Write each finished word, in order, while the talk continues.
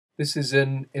This is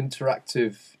an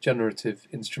interactive generative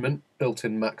instrument built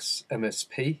in Max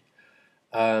MSP.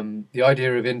 The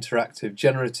idea of interactive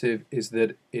generative is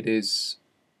that it is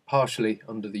partially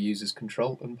under the user's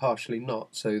control and partially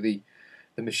not. So the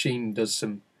machine does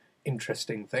some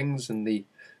interesting things and the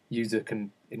user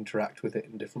can interact with it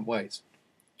in different ways.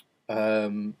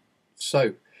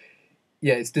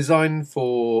 Yeah, it's designed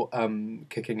for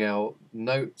kicking out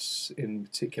notes in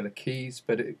particular keys,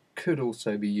 but it could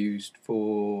also be used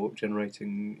for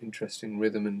generating interesting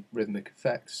rhythm and rhythmic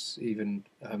effects, even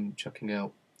chucking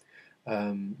out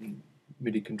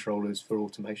MIDI controllers for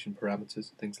automation parameters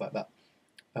and things like that.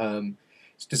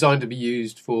 It's designed to be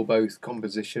used for both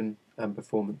composition and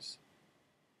performance.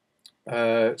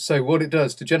 So what it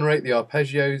does to generate the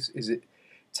arpeggios is it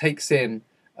takes in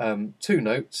two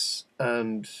notes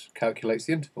and calculates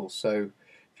the interval. So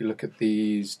if you look at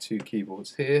these two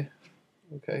keyboards here,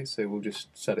 okay, so we'll just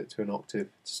set it to an octave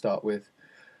to start with.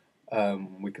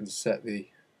 We can set the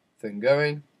thing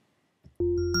going.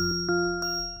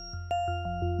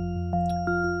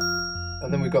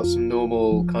 And then we've got some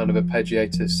normal kind of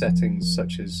arpeggiator settings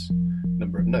such as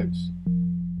number of notes.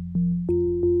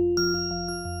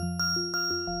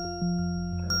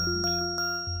 And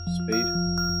speed.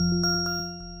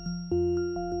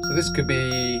 So this could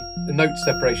be, the note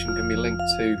separation can be linked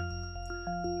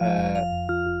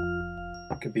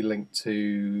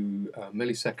to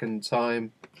millisecond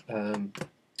time,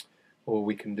 or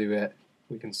we can do it,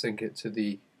 we can sync it to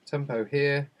the tempo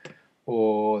here,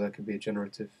 or there could be a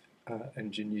generative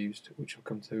engine used, which I'll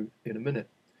come to in a minute.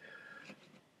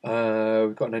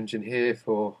 We've got an engine here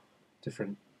for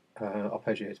different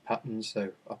arpeggiated patterns,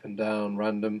 so up and down,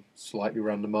 random, slightly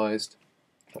randomized,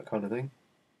 that kind of thing.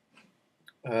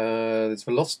 There's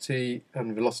velocity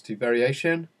and velocity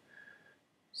variation,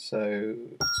 so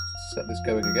let's set this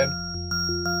going again.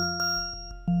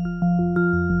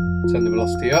 Turn the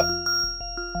velocity up.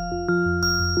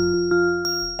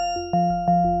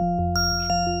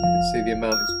 You can see the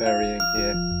amount is varying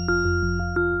here.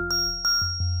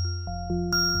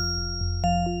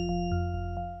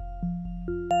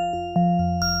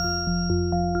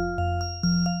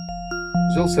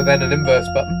 There's also then an inverse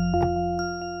button.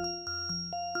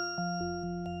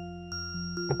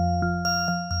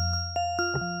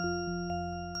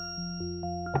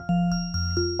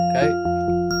 Okay.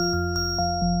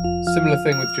 Similar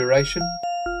thing with duration.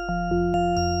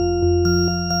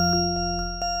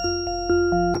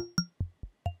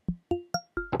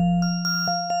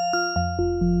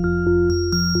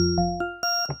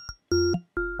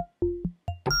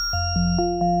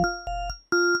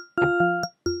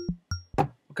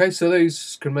 Okay, so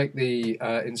those can make the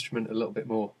instrument a little bit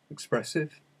more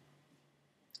expressive,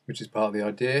 which is part of the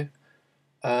idea.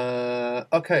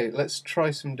 Okay, let's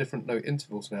try some different note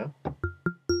intervals now.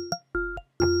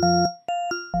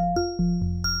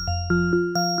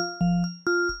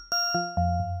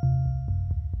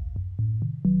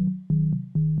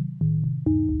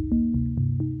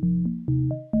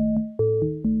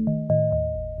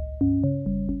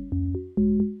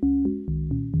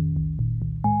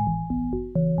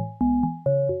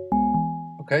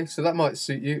 Okay, so that might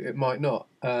suit you, it might not.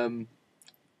 One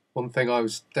thing I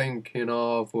was thinking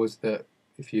of was that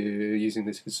if you're using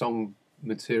this for song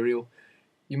material,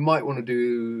 you might want to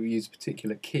use a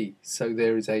particular key. So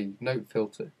there is a note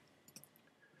filter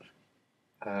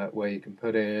where you can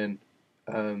put in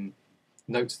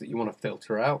notes that you want to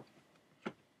filter out,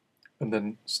 and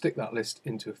then stick that list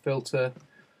into a filter.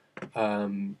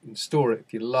 And store it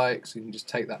if you like, so you can just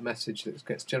take that message that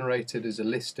gets generated as a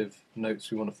list of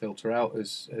notes we want to filter out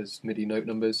as MIDI note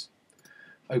numbers,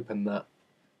 open that,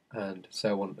 and say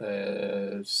I want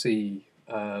a C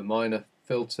minor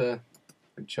filter,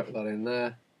 and chuck that in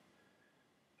there,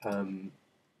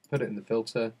 put it in the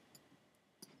filter,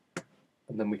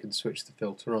 and then we can switch the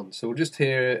filter on. So we'll just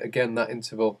hear again that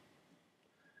interval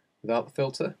without the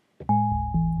filter, and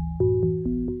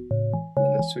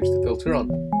let's switch the filter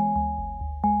on.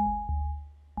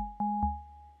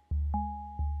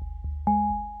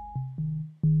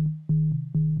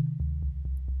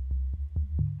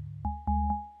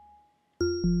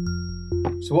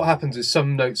 So what happens is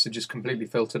some notes are just completely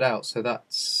filtered out, so that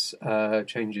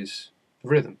changes the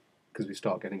rhythm, because we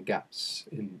start getting gaps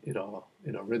in our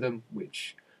rhythm,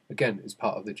 which again is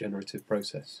part of the generative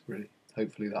process, really.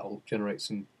 Hopefully that will generate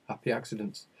some happy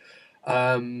accidents.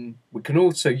 We can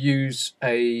also use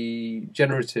a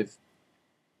generative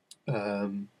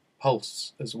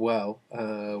pulse as well.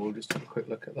 We'll just have a quick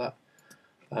look at that.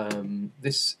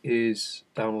 This is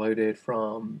downloaded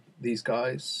from these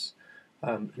guys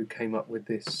who came up with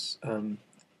this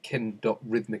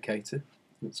kin.rhythmicator,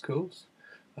 it's called.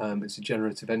 It's a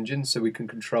generative engine, so we can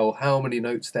control how many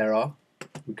notes there are.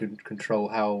 We can control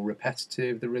how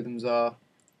repetitive the rhythms are,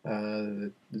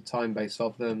 the time base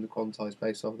of them, the quantized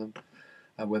base of them,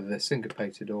 and whether they're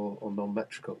syncopated or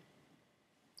non-metrical.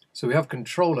 So we have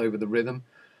control over the rhythm,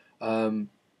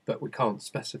 but we can't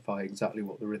specify exactly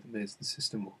what the rhythm is. The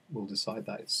system will decide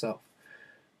that itself.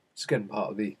 It's again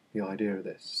part of the idea of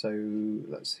this. So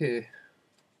let's hear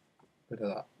a bit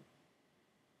of that.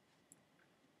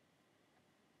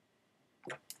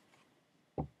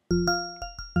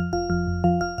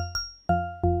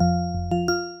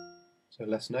 So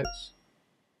less notes,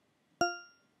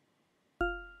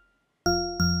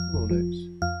 more notes.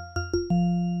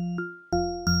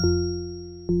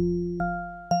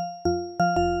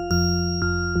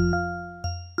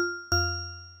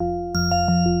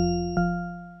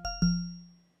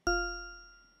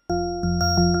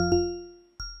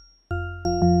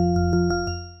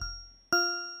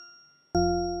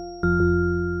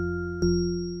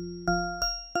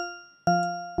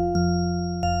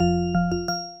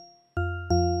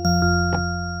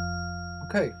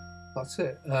 Okay, that's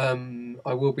it.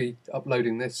 I will be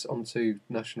uploading this onto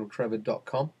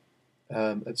nationaltrevor.com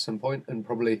at some point, and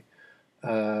probably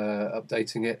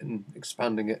updating it and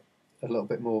expanding it a little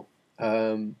bit more.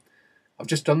 I've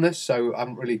just done this, so I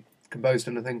haven't really composed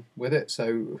anything with it,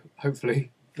 so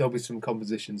hopefully there'll be some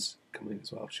compositions coming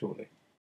as well shortly.